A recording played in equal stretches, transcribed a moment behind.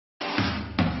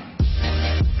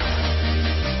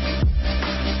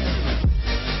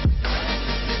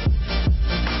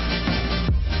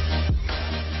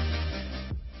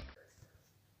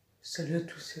Salut à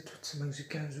tous et à toutes, c'est Max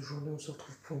 15. Aujourd'hui on se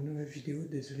retrouve pour une nouvelle vidéo.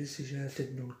 Désolé si j'ai la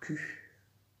tête dans le cul.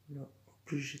 Là, en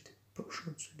plus j'étais pas chaud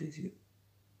en dessous des yeux.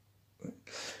 Ouais.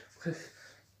 Bref,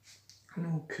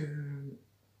 donc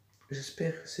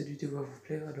j'espère que cette vidéo va vous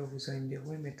plaire. Alors vous allez me dire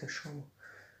ouais mais ta chambre,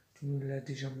 tu nous l'as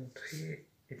déjà montré.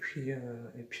 Et puis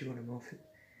voilà, mais en fait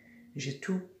j'ai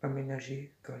tout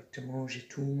aménagé correctement, j'ai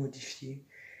tout modifié.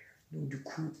 Donc du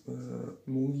coup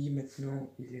mon lit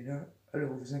maintenant il est là.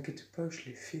 Alors vous inquiétez pas, je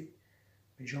l'ai fait.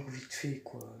 Mais genre vite fait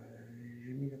quoi,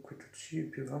 j'ai mis la couette au-dessus et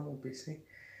puis vraiment mon PC,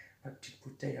 ma petite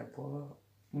bouteille à boire,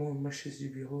 ma chaise du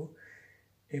bureau,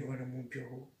 et voilà mon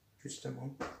bureau,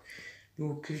 justement.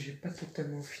 Donc j'ai pas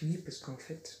totalement fini parce qu'en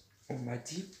fait, on m'a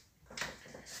dit,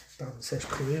 par message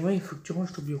privé, ouais il faut que tu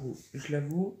ranges ton bureau. Je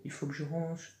l'avoue, il faut que je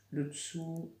range le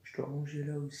dessous, je dois ranger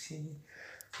là aussi,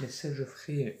 mais ça je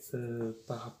ferai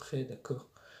par après, d'accord.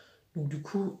 Donc du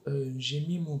coup, j'ai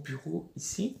mis mon bureau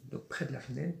ici, donc près de la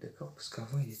fenêtre, d'accord, parce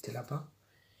qu'avant il était là-bas.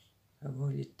 Avant,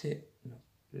 il était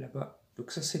là-bas.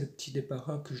 Donc ça, c'est le petit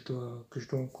débarras que je dois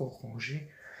encore ranger.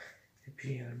 Et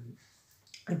puis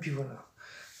voilà.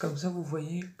 Comme ça, vous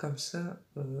voyez, comme ça,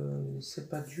 c'est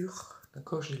pas dur.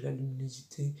 D'accord, j'ai la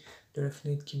luminosité de la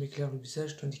fenêtre qui m'éclaire le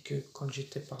visage, tandis que quand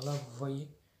j'étais par là, vous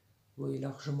voyez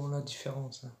largement la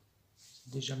différence. Hein.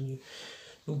 C'est déjà mieux.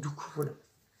 Donc du coup, voilà.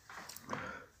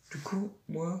 Du coup,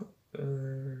 moi,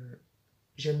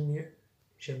 j'aime mieux.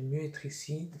 J'aime mieux être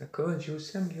ici, d'accord. J'ai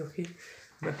aussi amélioré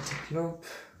ma petite lampe.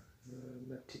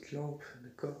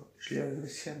 D'accord. Je l'ai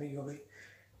aussi améliorée.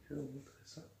 Je vais vous montrer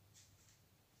ça.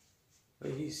 Vous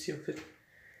voyez ici, en fait,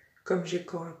 comme j'ai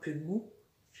encore un peu de mou,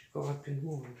 vous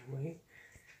voyez.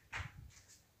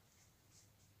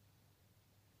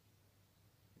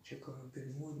 J'ai encore un peu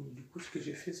de mou, donc du coup, ce que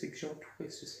j'ai fait, c'est que j'ai entouré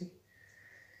ceci.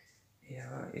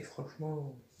 Et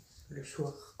franchement, le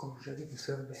soir, quand j'allume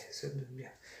ça, ça me donne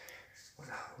bien.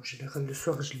 Voilà, en général, le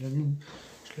soir, je l'allume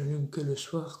que le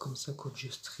soir, comme ça, quand je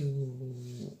stream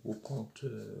ou quand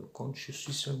je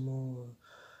suis seulement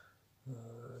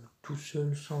tout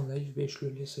seul, sans live, ben, je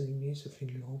le laisse allumer, ça fait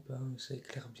une lampe, hein, ça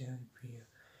éclaire bien,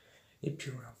 et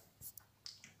puis voilà.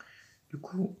 Du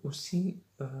coup, aussi,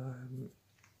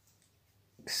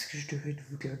 qu'est-ce que je devais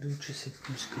vous dire d'autre? Je sais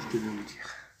plus ce que je devais vous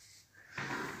dire.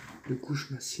 Du coup,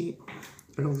 je m'assieds.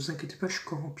 Alors, vous inquiétez pas, je suis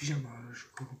encore en pyjama.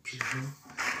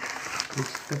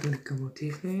 N'hésitez pas dans les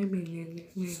commentaires.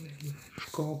 Je suis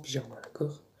encore en pyjama,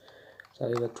 d'accord? Ça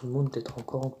arrive à tout le monde d'être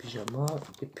encore en pyjama.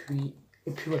 Et puis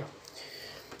voilà.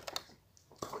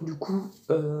 Du coup,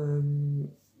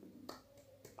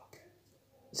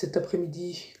 cet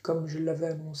après-midi, comme je l'avais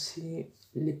annoncé,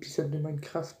 l'épisode de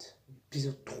Minecraft,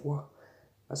 l'épisode 3,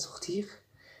 va sortir.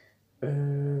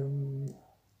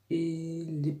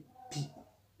 Et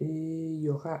il y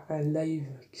aura un live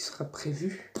qui sera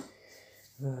prévu.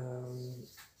 Il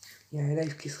y a un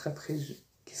live qui sera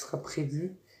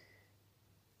prévu.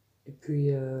 Et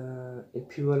puis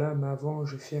voilà, mais avant,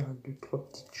 je vais faire 2-3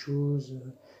 petites choses.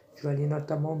 Je vais aller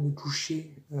notamment me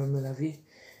doucher, me laver.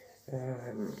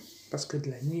 Parce que de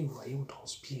la nuit, vous voyez, on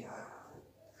transpire.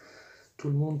 Tout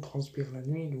le monde transpire la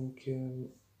nuit, donc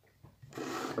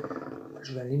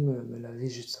je vais aller me laver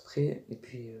juste après. Et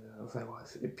puis, enfin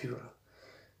bref, et puis voilà.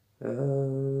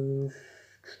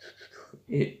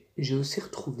 Et j'ai aussi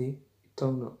retrouvé,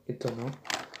 étonnant,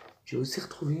 j'ai aussi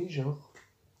retrouvé, genre,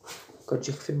 quand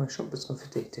j'ai refait ma chambre, parce qu'en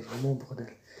fait, elle était vraiment au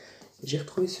bordel. J'ai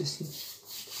retrouvé ceci.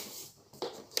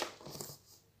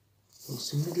 On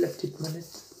se met de la petite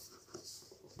manette.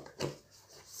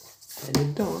 Elle est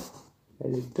dedans, hein.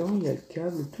 Elle est dedans, il y a le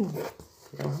câble et tout.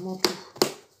 Il y a vraiment tout.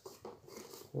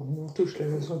 On touche la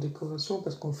maison en décoration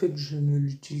parce qu'en fait, je ne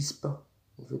l'utilise pas.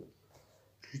 En fait,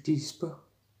 je l'utilise pas.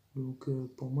 Donc,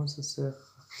 pour moi, ça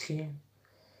sert à rien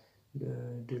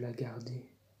de la garder.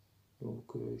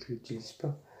 Donc, je l'utilise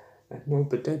pas. Maintenant,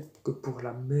 peut-être que pour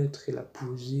la mettre et la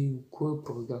poser ou quoi,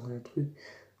 pour regarder un truc,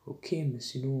 ok, mais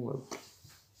sinon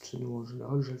en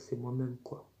général, je le fais moi-même,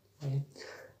 quoi. Ouais.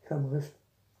 Enfin bref,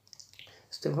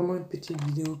 c'était vraiment une petite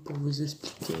vidéo pour vous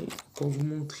expliquer, pour vous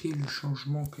montrer le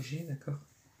changement que j'ai, d'accord.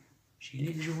 J'ai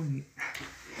les journées.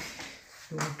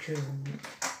 Donc,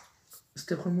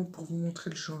 c'était vraiment pour vous montrer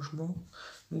le changement.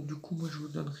 Donc, du coup, moi, je vous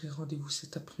donnerai rendez-vous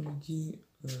cet après-midi,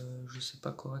 je sais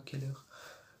pas encore à quelle heure.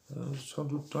 Sans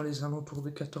doute dans les alentours de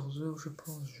 14h, je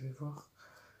pense, je vais voir.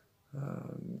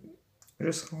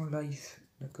 Je serai en live,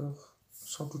 d'accord,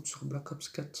 sans doute sur Black Ops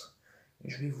 4.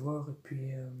 Je vais voir et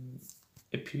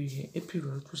puis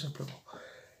voilà, tout simplement.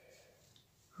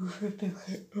 Je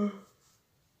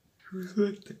vous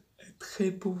souhaite un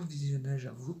très bon visionnage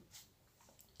à vous.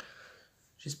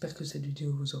 J'espère que cette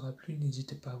vidéo vous aura plu.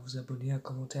 N'hésitez pas à vous abonner, à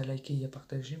commenter, à liker et à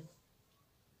partager.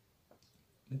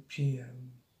 Et puis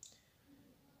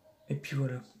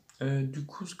voilà. Du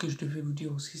coup, ce que je devais vous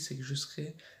dire aussi, c'est que je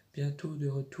serai bientôt de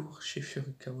retour chez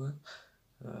Furukawa.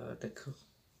 D'accord.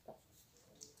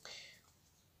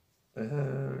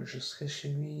 Je serai chez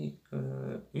lui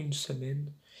une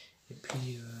semaine. Et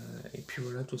puis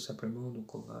voilà, tout simplement.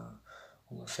 Donc on va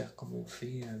faire comme on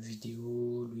fait,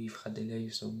 vidéo. Lui il fera des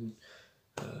lives sans doute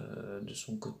de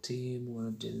son côté,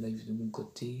 moi des lives de mon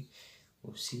côté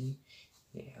aussi.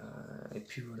 Et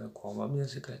puis voilà quoi, on va bien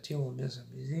s'éclater, on va bien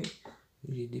s'amuser.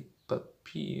 J'ai des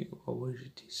papiers, oh ouais, j'ai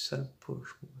des sales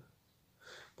poches.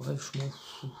 Bref, je m'en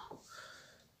fous.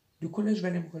 Du coup là je vais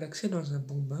aller me relaxer dans un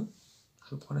bon bain.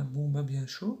 Je vais prendre un bon bain bien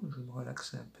chaud, je vais me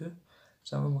relaxer un peu.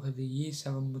 Ça va me réveiller,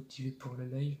 ça va me motiver pour le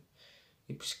live.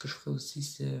 Et puis ce que je ferai aussi,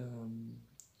 c'est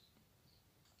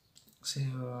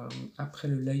après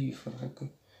le live, il faudra que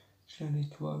je la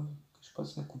nettoie, que je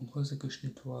passe un coup de brosse et que je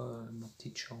nettoie ma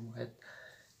petite chambrette.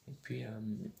 Et puis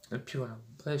voilà.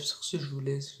 Bref, sur ce, je vous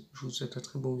laisse. Je vous souhaite un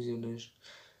très bon visionnage.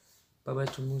 Bye bye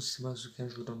tout le monde, c'est Merci.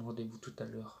 Je vous donne rendez-vous tout à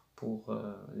l'heure pour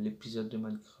l'épisode de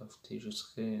Minecraft. Et je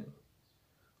serai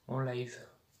en live.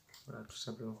 Voilà, tout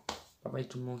simplement. Bye bye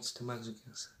tout le monde, c'était Max.